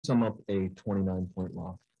Sum up a 29-point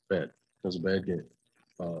loss. Bad. It was a bad game.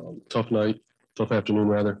 Tough night, tough afternoon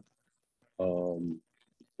rather. And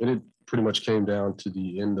it pretty much came down to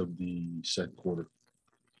the end of the second quarter.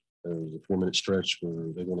 There was a 4-minute stretch where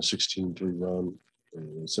they won a 16-3 run,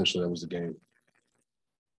 and essentially that was the game.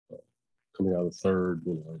 Coming out of the third,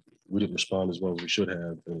 we didn't respond as well as we should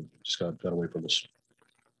have, and just got away from us.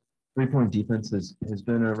 3-point defense has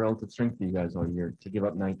been a relative strength for you guys all year. To give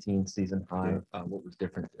up 19 season high, what was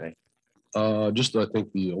different today? Just I think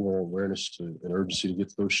the overall awareness and urgency to get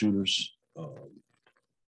to those shooters.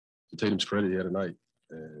 To Tatum's credit, he had a night,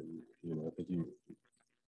 and I think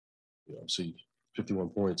obviously 51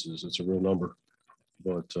 points it's a real number,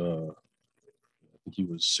 but I think he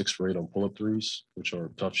was 6 for 8 on pull-up threes, which are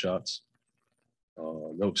tough shots.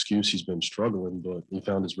 No excuse, he's been struggling, but he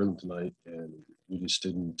found his rhythm tonight, and we just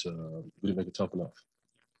didn't make it tough enough.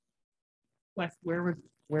 Wes, where were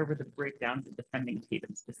the breakdowns in defending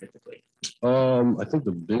Tatum specifically? I think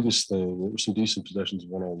the biggest thing, there were some decent possessions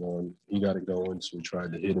one-on-one. He got it going, so we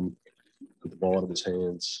tried to hit him, put the ball out of his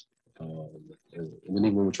hands. And then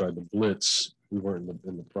even when we tried to blitz, we weren't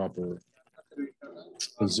in the proper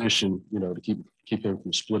position, to keep him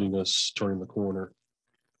from splitting us, turning the corner.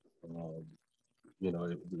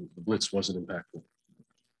 The blitz wasn't impactful.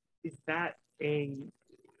 Is that these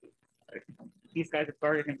guys have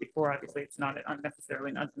guarded him before? Obviously, it's not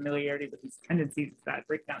unnecessarily an unfamiliarity with his tendencies. Is that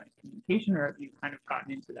breakdown in communication, or have you kind of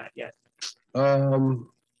gotten into that yet?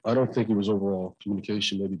 I don't think it was overall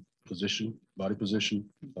communication, maybe position, body position,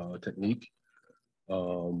 technique,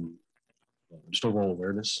 just overall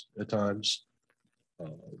awareness at times,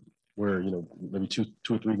 where maybe two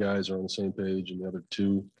or three guys are on the same page and the other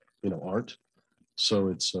two aren't. So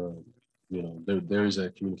it's there is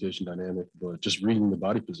that communication dynamic, but just reading the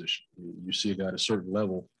body position. You see a guy at a certain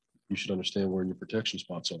level, you should understand where your protection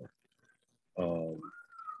spots are.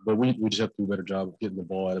 But we just have to do a better job of getting the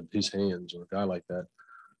ball out of his hands, or a guy like that,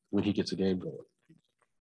 when he gets a game going.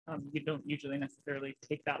 You don't usually necessarily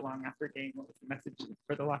take that long after a game. What was the message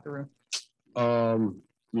for the locker room?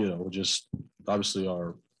 Just obviously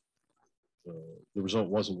the result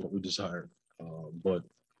wasn't what we desired, but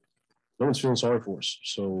no one's feeling sorry for us.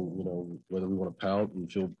 So, whether we want to pout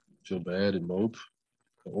and feel bad and mope,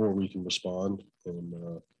 or we can respond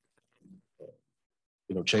and,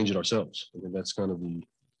 change it ourselves. I mean, that's kind of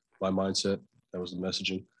my mindset. That was the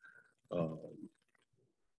messaging.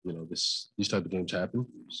 These type of games happen.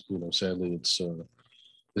 Sadly, it's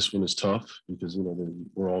this one is tough because,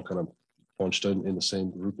 we're all kind of bunched in the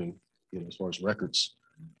same grouping, as far as records.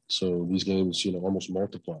 So these games, almost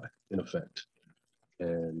multiply in effect.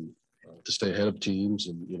 And to stay ahead of teams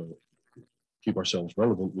and, keep ourselves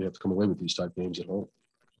relevant, we have to come away with these type games at home.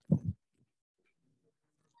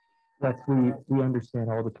 Lex, we understand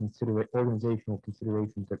all the organizational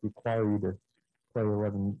considerations that require you to play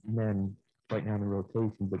 11 men right now in the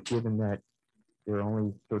rotation, but given that there are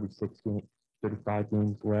only 35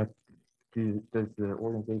 games left, does the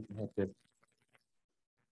organization have to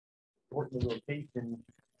shorten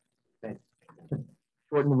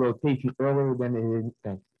the rotation earlier than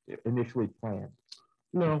it initially planned?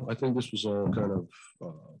 No, I think this was all kind of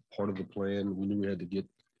part of the plan. We knew we had to get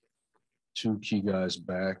 2 key guys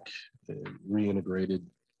back and reintegrated,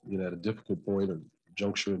 at a difficult point or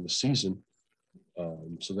juncture in the season.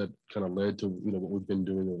 So that kind of led to, what we've been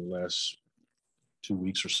doing over the last 2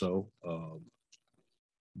 weeks or so.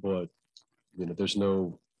 But, there's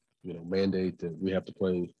no, mandate that we have to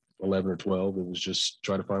play 11 or 12. It was just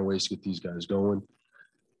try to find ways to get these guys going,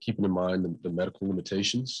 keeping in mind the medical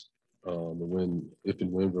limitations. If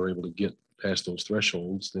and when we're able to get past those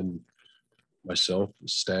thresholds, then myself,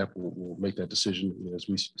 staff will make that decision as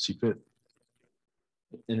we see fit.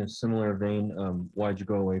 In a similar vein, why'd you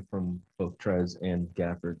go away from both Trez and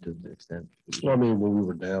Gafford to the extent? Well, I mean, when we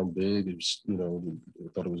were down big, it was, I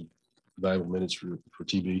thought it was valuable minutes for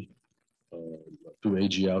TB. Threw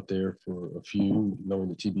AG out there for a few, knowing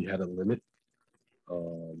that TB had a limit.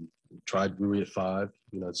 Tried Rui at 5.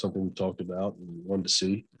 It's something we talked about and wanted to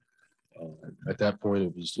see. At that point,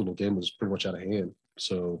 it was, game was pretty much out of hand.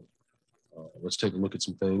 So let's take a look at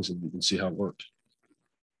some things and see how it worked.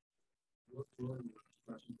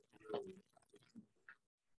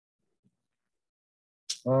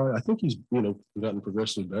 I think he's, gotten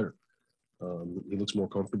progressively better. He looks more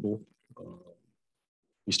comfortable.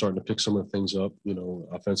 He's starting to pick some of the things up,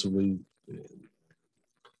 offensively.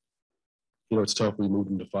 It's tough. We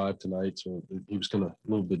moved him to 5 tonight, so he was kind of a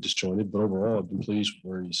little bit disjointed. But overall, I've been pleased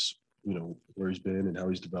with where he's been and how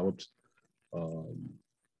he's developed.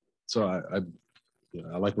 So I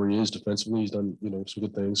like where he is defensively. He's done, some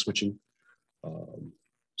good things switching.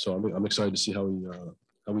 So I'm excited to see how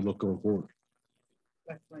we look going forward.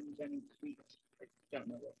 That's when Deni tweaked, I don't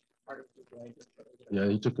know what part of his leg. Yeah,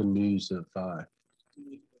 he took a knee to the thigh.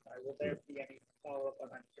 Will there be any follow-up? I'm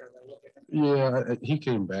not sure. Yeah, he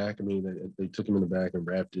came back. I mean, they took him in the back and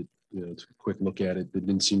wrapped it, took a quick look at it. It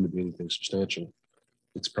didn't seem to be anything substantial.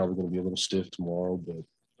 It's probably going to be a little stiff tomorrow, but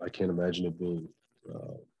I can't imagine it being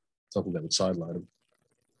something that would sideline him.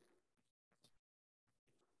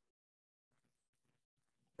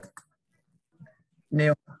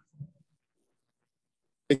 Neil.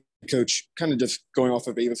 Hey, Coach, kind of just going off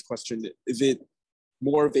of Ava's question, is it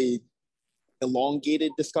more of a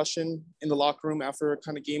elongated discussion in the locker room after a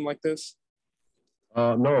kind of game like this?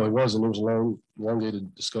 No, it wasn't. It was a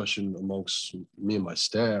elongated discussion amongst me and my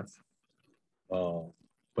staff,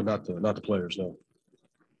 but not the players. No.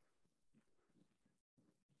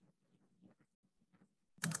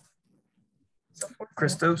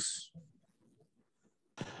 Christos.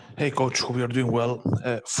 Hey, Coach, hope you're doing well.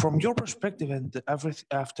 From your perspective and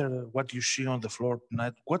after what you see on the floor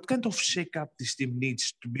tonight, what kind of shakeup this team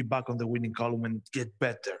needs to be back on the winning column and get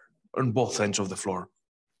better on both ends of the floor?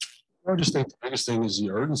 I just think the biggest thing is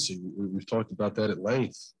the urgency. We've talked about that at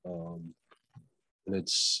length. And it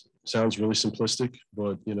sounds really simplistic,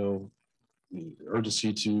 but, the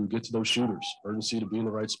urgency to get to those shooters, urgency to be in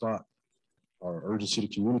the right spot, our urgency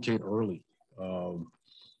to communicate early.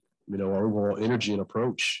 Our overall energy and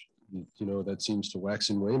approach, that seems to wax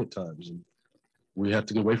and wane at times. And we have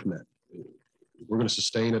to get away from that. If we're going to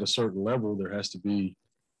sustain at a certain level, there has to be,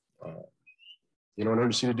 an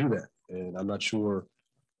urgency to do that. And I'm not sure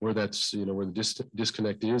where that's, where the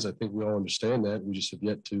disconnect is. I think we all understand that. We just have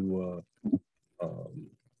yet to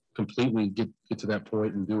completely get to that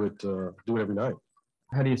point and do it every night.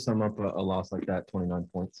 How do you sum up a loss like that, 29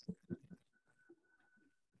 points?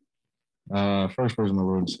 First person, my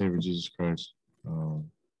Lord and Savior, Jesus Christ.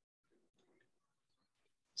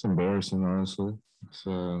 It's embarrassing, honestly. It's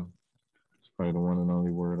probably the one and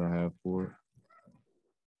only word I have for it.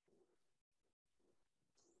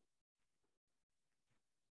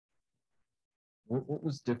 What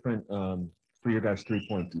was different for your guys'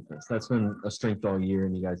 three-point defense? That's been a strength all year,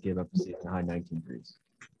 and you guys gave up a season high 19 threes.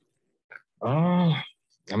 I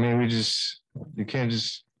mean, you can't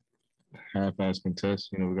just half-ass contest.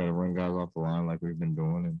 We got to run guys off the line like we've been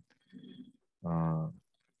doing.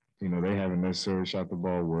 And, they haven't necessarily shot the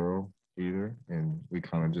ball well either. And we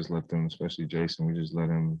kind of just let them, especially Jason, we just let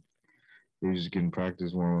him, he was just getting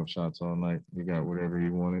practice warm-up shots all night. He got whatever he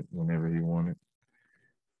wanted, whenever he wanted.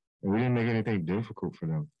 And we didn't make anything difficult for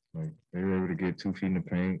them. Like, they were able to get 2 feet in the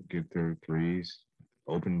paint, get their threes,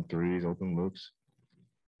 open looks.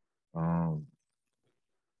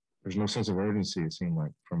 There's no sense of urgency, it seemed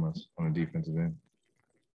like, from us on the defensive end.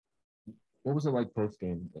 What was it like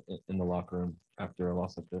post-game in the locker room after a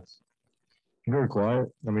loss like this? Very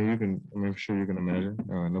quiet. I'm sure you can imagine.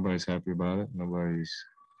 Nobody's happy about it. Nobody's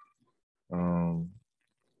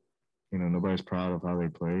proud of how they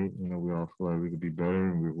played. We all feel like we could be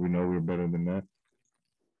better, and we know we're better than that.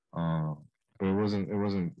 But it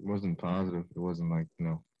wasn't positive. It wasn't like,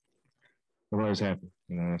 nobody's happy.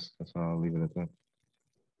 That's how I'll leave it at that.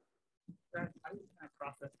 How do you kind of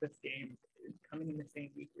process this game coming in the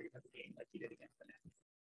same week where you have a game like you did against the Nets?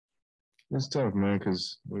 It's tough, man,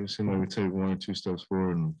 because we seem like we take 1 or 2 steps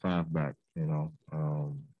forward and 5 back. We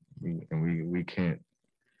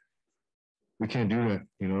can't do that.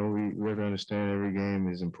 We have to understand every game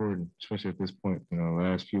is important, especially at this point.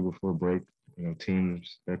 Last few before break,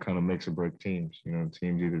 teams, that kind of makes or break teams.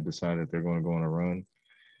 Teams either decide that they're going to go on a run,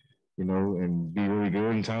 and be really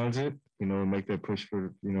good and talented, and make that push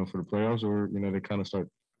for the playoffs, or, they kind of start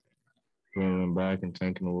running them back and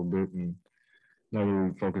tanking a little bit and not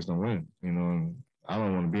really focused on winning, and I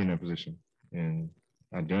don't want to be in that position. And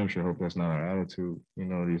I damn sure hope that's not our attitude,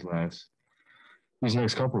 these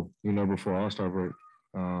next couple, before All-Star break.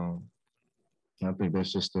 I think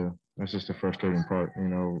that's just the frustrating part,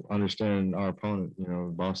 understanding our opponent.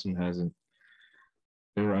 Boston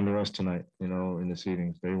they were under us tonight, in the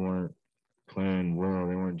seedings. They weren't playing well.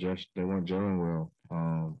 They weren't gelling well.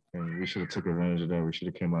 And we should have took advantage of that. We should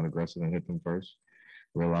have came out aggressive and hit them first.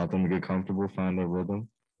 We allowed them to get comfortable, find their rhythm,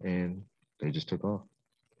 and they just took off.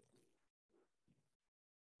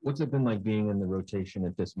 What's it been like being in the rotation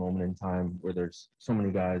at this moment in time where there's so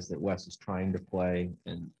many guys that Wes is trying to play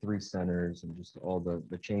and 3 centers and just all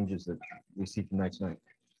the changes that we see from night to night?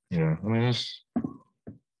 Yeah,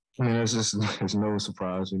 it's no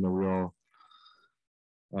surprise. We all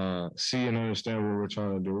see and understand what we're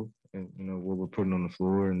trying to do and, what we're putting on the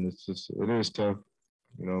floor. And it is tough,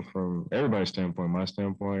 from everybody's standpoint, my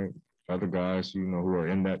standpoint, other guys, who are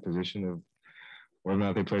in that position of whether or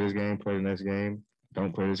not they play this game, play the next game.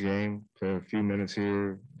 don't play this game, play a few minutes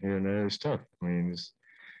here and there. It's tough. I mean, it's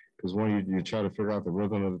because when you try to figure out the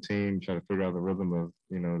rhythm of the team, try to figure out the rhythm of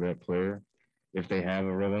that player, if they have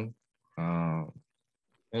a rhythm, uh,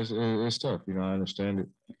 it's tough. I understand it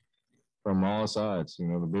from all sides.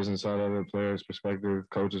 The business side of it, players' perspective,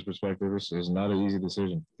 coach's perspective. It's not an easy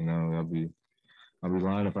decision. I'll be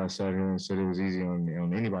lying if I sat here and said it was easy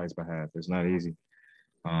on anybody's behalf. It's not easy.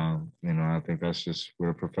 I think that's just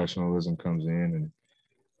where professionalism comes in,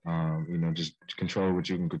 and just control what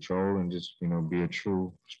you can control, and just be a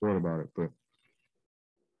true sport about it. But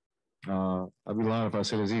I'd be lying if I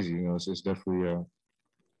said it's easy. It's definitely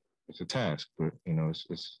it's a task, but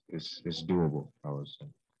it's doable. I would say.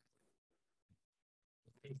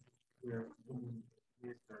 Yeah,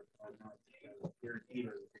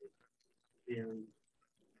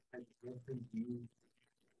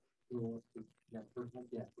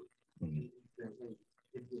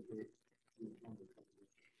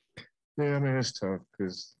 I mean it's tough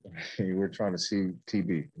because we're trying to see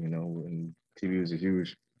TB, and TB was a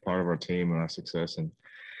huge part of our team and our success. And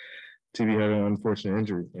TB had an unfortunate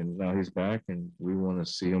injury, and now he's back, and we want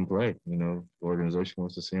to see him play. The organization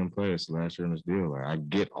wants to see him play. It's the last year in his deal. Like, I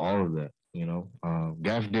get all of that.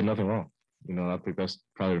 Gaff did nothing wrong. I think that's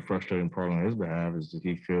probably the frustrating part on his behalf is that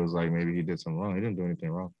he feels like maybe he did something wrong. He didn't do anything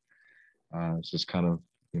wrong. It's just kind of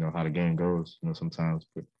how the game goes. Sometimes,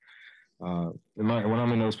 but when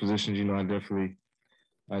I'm in those positions, I definitely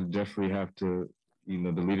have to,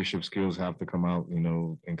 the leadership skills have to come out.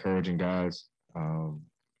 Encouraging guys.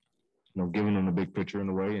 Giving them the big picture in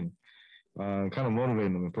a way, and kind of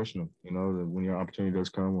motivating them and pushing them. That when your opportunity does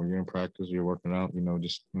come, when you're in practice, you're working out,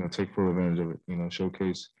 just take full advantage of it.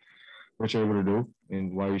 Showcase what you're able to do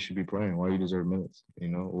and why you should be playing, why you deserve minutes.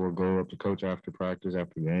 Or go up to coach after practice,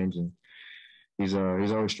 after games, and he's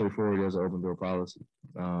always straightforward. He has an open door policy.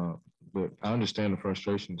 But I understand the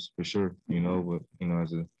frustrations for sure. But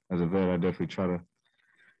as a vet, I definitely try to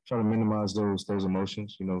minimize those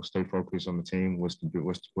emotions. Stay focused on the team. What's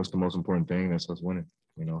the most important thing? That's us winning.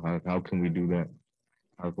 How can we do that?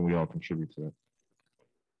 How can we all contribute to that?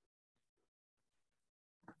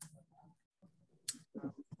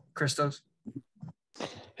 Christos.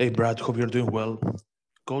 Hey, Brad, hope you're doing well.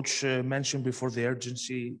 Coach mentioned before the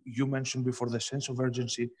urgency, you mentioned before the sense of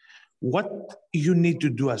urgency. What you need to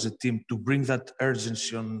do as a team to bring that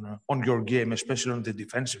urgency on your game, especially on the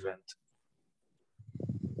defensive end?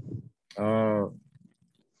 I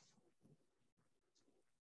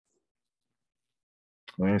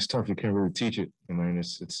mean, it's tough. You can't really teach it. I mean,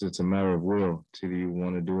 it's a matter of will. It's either you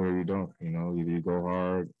want to do it or you don't. Either you go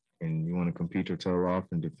hard and you want to compete your tail off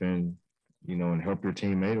and defend, and help your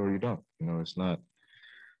teammate, or you don't. It's not.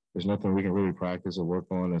 There's nothing we can really practice or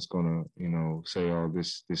work on that's gonna, say, oh,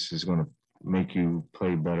 this is gonna make you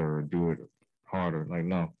play better or do it harder. Like,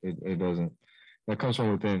 no, it doesn't. That comes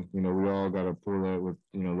from within. We all gotta pull that with,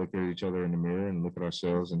 look at each other in the mirror and look at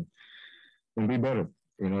ourselves and be better.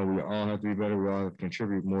 We all have to be better. We all have to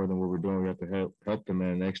contribute more than what we're doing. We have to help the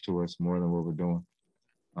man next to us more than what we're doing.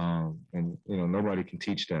 And nobody can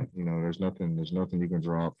teach that. There's nothing you can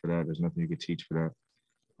draw up for that. There's nothing you can teach for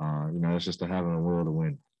that. It's just having a will to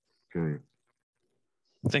win. Period.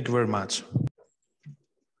 Thank you very much.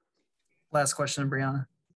 Last question, Brianna.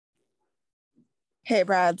 Hey,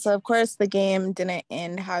 Brad. So, of course, the game didn't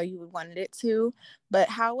end how you wanted it to, but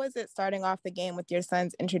how was it starting off the game with your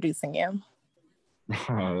sons introducing you?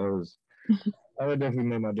 That would definitely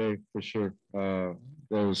made my day for sure. That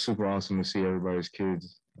was super awesome to see everybody's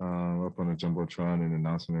kids up on the jumbotron and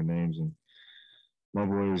announcing their names. And my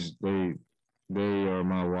boys, they are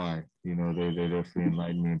my why. They definitely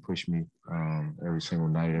enlighten me and push me every single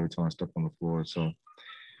night, every time I step on the floor. So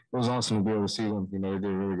it was awesome to be able to see them. They did a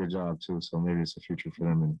really good job too. So maybe it's a future for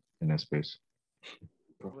them in that space. I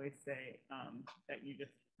always say that you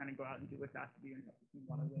just kind of go out and do what's asked of you and help the team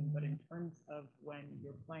want to win. But in terms of when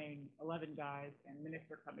you're playing 11 guys and minutes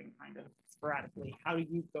are coming kind of sporadically, how do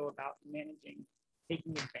you go about managing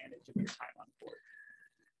taking advantage of your time on court?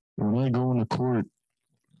 When I go on the court,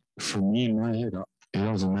 for me in my head, it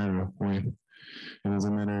doesn't matter when. It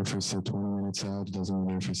doesn't matter if it's at 20 minutes out. It doesn't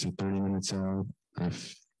matter if it's at 30 minutes out.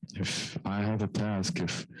 If I have a task,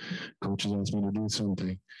 if coaches ask me to do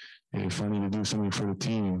something, if I need to do something for the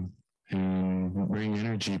team and bring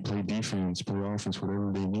energy, play defense, play offense,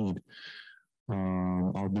 whatever they need,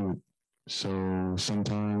 I'll do it. So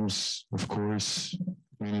sometimes, of course,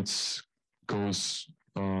 minutes comes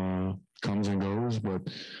and goes, but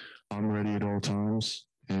I'm ready at all times,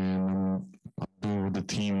 and I'm doing what the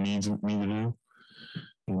team needs me to do,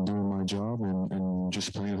 and doing my job, and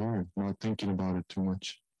just playing hard, not thinking about it too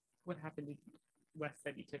much. What happened Wes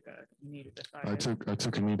said you took a knee to the thigh. I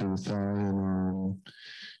took a knee to the thigh, and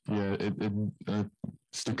yeah,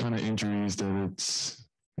 it's the kind of injuries that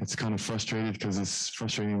it's kind of frustrating because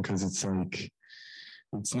it's like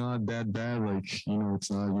it's not that bad, like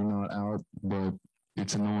it's not you're not out, but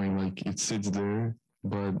it's annoying, like it sits there,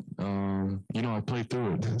 but I played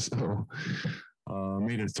through it, so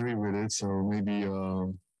made a 3 with it, so maybe I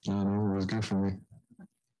don't know, it was good for me.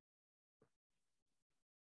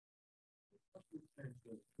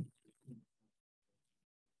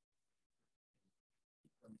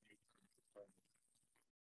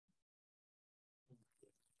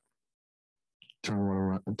 Turn what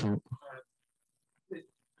around.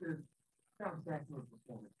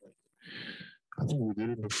 I think we did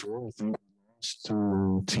it before. I think we lost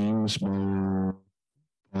to teams by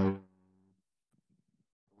a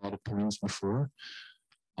lot of points before.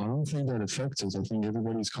 I don't think that affects us. I think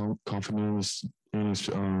everybody's confident in his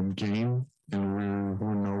game, and we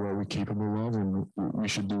know what we're capable of, and we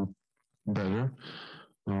should do better.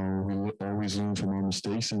 We always learn from our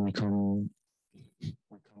mistakes, and we come back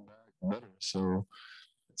better. So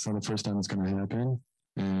it's not the first time it's going to happen,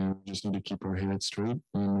 and we just need to keep our heads straight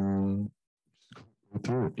and go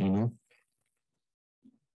through it.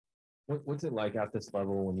 What's it like at this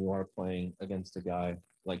level when you are playing against a guy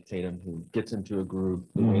like Tatum who gets into a groove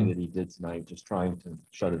the way that he did tonight, just trying to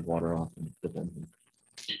shut his water off and defend him?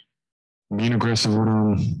 Being aggressive with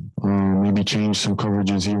him, maybe change some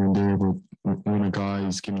coverages here and there, but when a guy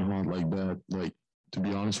is getting hot like that, like, to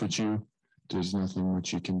be honest with you, there's nothing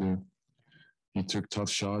much you can do. He took tough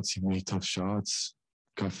shots, he made tough shots,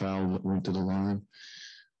 got fouled, went to the line.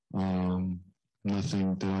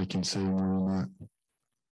 Nothing that I can say more than that.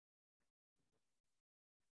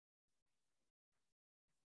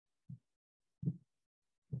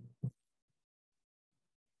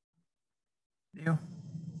 You.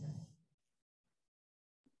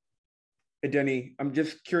 Hey, Deni, I'm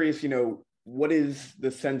just curious, what is the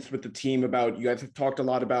sense with the team about, you guys have talked a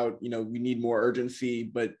lot about, we need more urgency,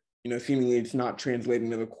 but, seemingly it's not translating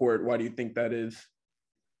to the court. Why do you think that is?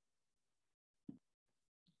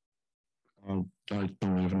 I don't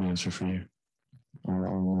have an answer for you. I don't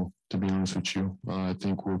know, to be honest with you. I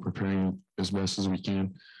think we're preparing as best as we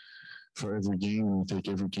can for every game, and we take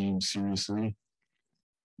every game seriously.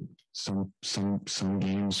 Some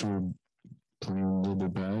games we're playing a little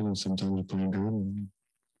bit bad, and sometimes we're playing good. And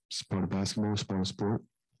it's part of basketball, it's part of sport.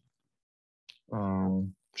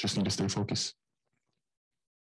 Just need to stay focused.